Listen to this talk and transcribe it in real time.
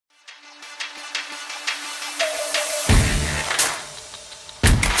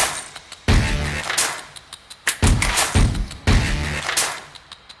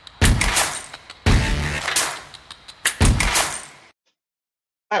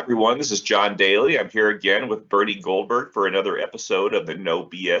Everyone. This is John Daly. I'm here again with Bernie Goldberg for another episode of the No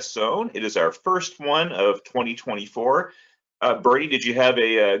BS Zone. It is our first one of 2024. Bernie, did you have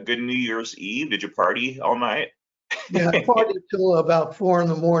a good New Year's Eve? Did you party all night? Yeah, I partied till about 4 in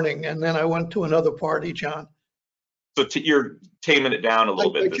the morning, and then I went to another party, John. So you're taming it down a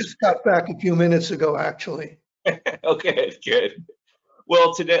little I bit. just got back a few minutes ago, actually. Okay, good.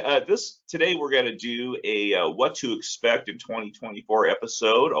 Well, today we're going to do a what to expect in 2024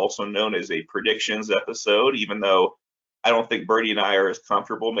 episode, also known as a predictions episode, even though I don't think Bertie and I are as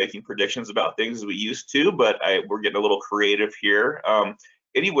comfortable making predictions about things as we used to, but we're getting a little creative here.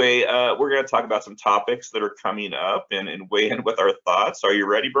 Anyway, we're going to talk about some topics that are coming up and weigh in with our thoughts. Are you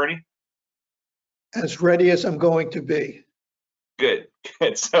ready, Bernie? As ready as I'm going to be. Good,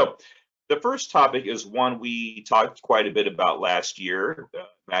 good. So the first topic is one we talked quite a bit about last year.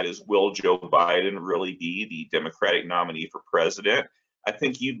 That is, will Joe Biden really be the Democratic nominee for president? I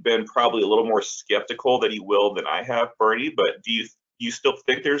think you've been probably a little more skeptical that he will than I have, Bernie, but do you still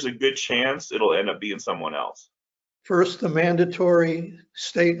think there's a good chance it'll end up being someone else? First, the mandatory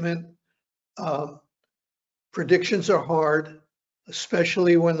statement. Predictions are hard,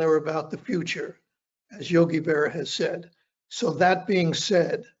 especially when they're about the future, as Yogi Berra has said. So that being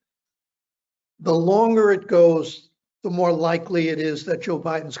said, the longer it goes, the more likely it is that Joe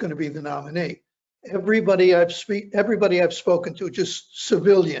Biden's going to be the nominee. Everybody I've spoken to, just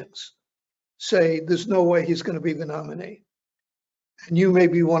civilians, say there's no way he's going to be the nominee. And you may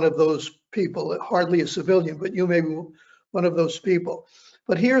be one of those people, hardly a civilian, but you may be one of those people.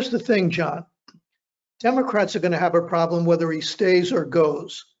 But here's the thing, John. Democrats are going to have a problem whether he stays or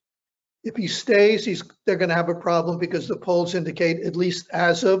goes. If he stays, they're going to have a problem because the polls indicate, at least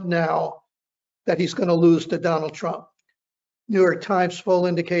as of now, that he's going to lose to Donald Trump. New York Times poll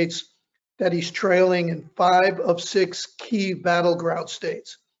indicates that he's trailing in 5 of 6 key battleground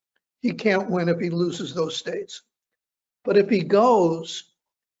states. He can't win if he loses those states. But if he goes,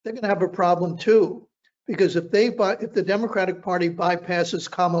 they're going to have a problem too, because if the Democratic Party bypasses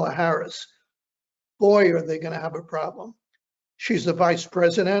Kamala Harris, boy, are they going to have a problem. She's the vice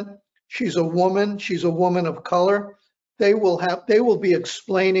president. She's a woman. She's a woman of color. They will be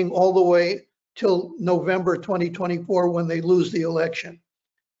explaining all the way till November 2024 when they lose the election.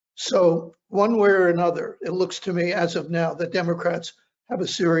 So one way or another, it looks to me as of now that Democrats have a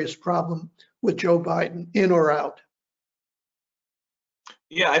serious problem with Joe Biden, in or out.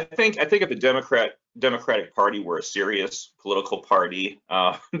 Yeah, I think if the Democratic Party were a serious political party,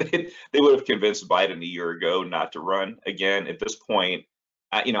 they would have convinced Biden a year ago not to run again. At this point,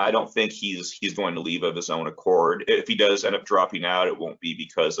 I don't think he's going to leave of his own accord. If he does end up dropping out, it won't be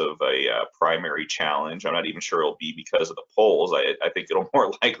because of a primary challenge. I'm not even sure it'll be because of the polls. I think it'll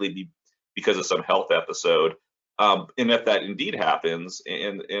more likely be because of some health episode. And if that indeed happens,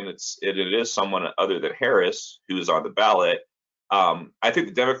 and it is someone other than Harris who is on the ballot, I think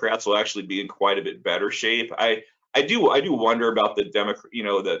the Democrats will actually be in quite a bit better shape. I do wonder about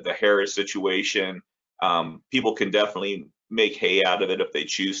the Harris situation. People can definitely make hay out of it if they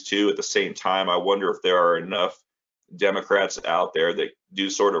choose to. At the same time, I wonder if there are enough Democrats out there that do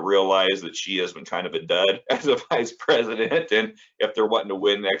sort of realize that she has been kind of a dud as a vice president, and if they're wanting to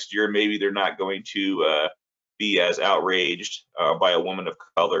win next year, maybe they're not going to be as outraged by a woman of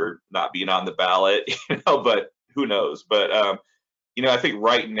color not being on the ballot, but who knows? But I think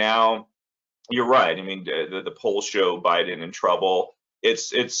right now, you're right. I mean, the polls show Biden in trouble. I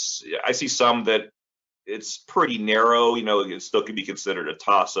see some that it's pretty narrow. It still could be considered a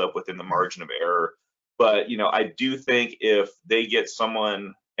toss-up within the margin of error. But I do think if they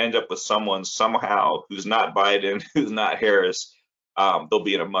end up with someone somehow who's not Biden, who's not Harris, they'll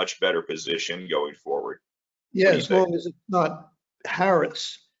be in a much better position going forward. Yeah, as long as it's not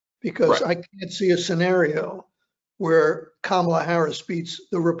Harris, because right. I can't see a scenario where Kamala Harris beats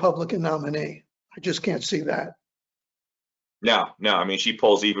the Republican nominee. I just can't see that. No. I mean, she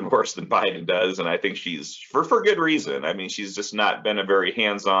polls even worse than Biden does, and I think she's for good reason. I mean, she's just not been a very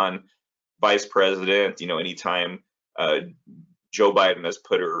hands-on vice president. Anytime Joe Biden has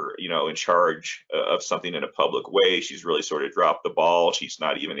put her, in charge of something in a public way, she's really sort of dropped the ball. She's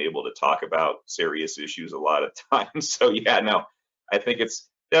not even able to talk about serious issues a lot of times. So yeah, no, I think it's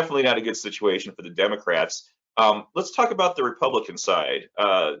definitely not a good situation for the Democrats. Let's talk about the Republican side.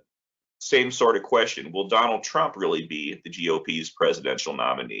 Same sort of question. Will Donald Trump really be the GOP's presidential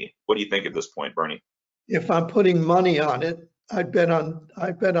nominee? What do you think at this point, Bernie? If I'm putting money on it, I bet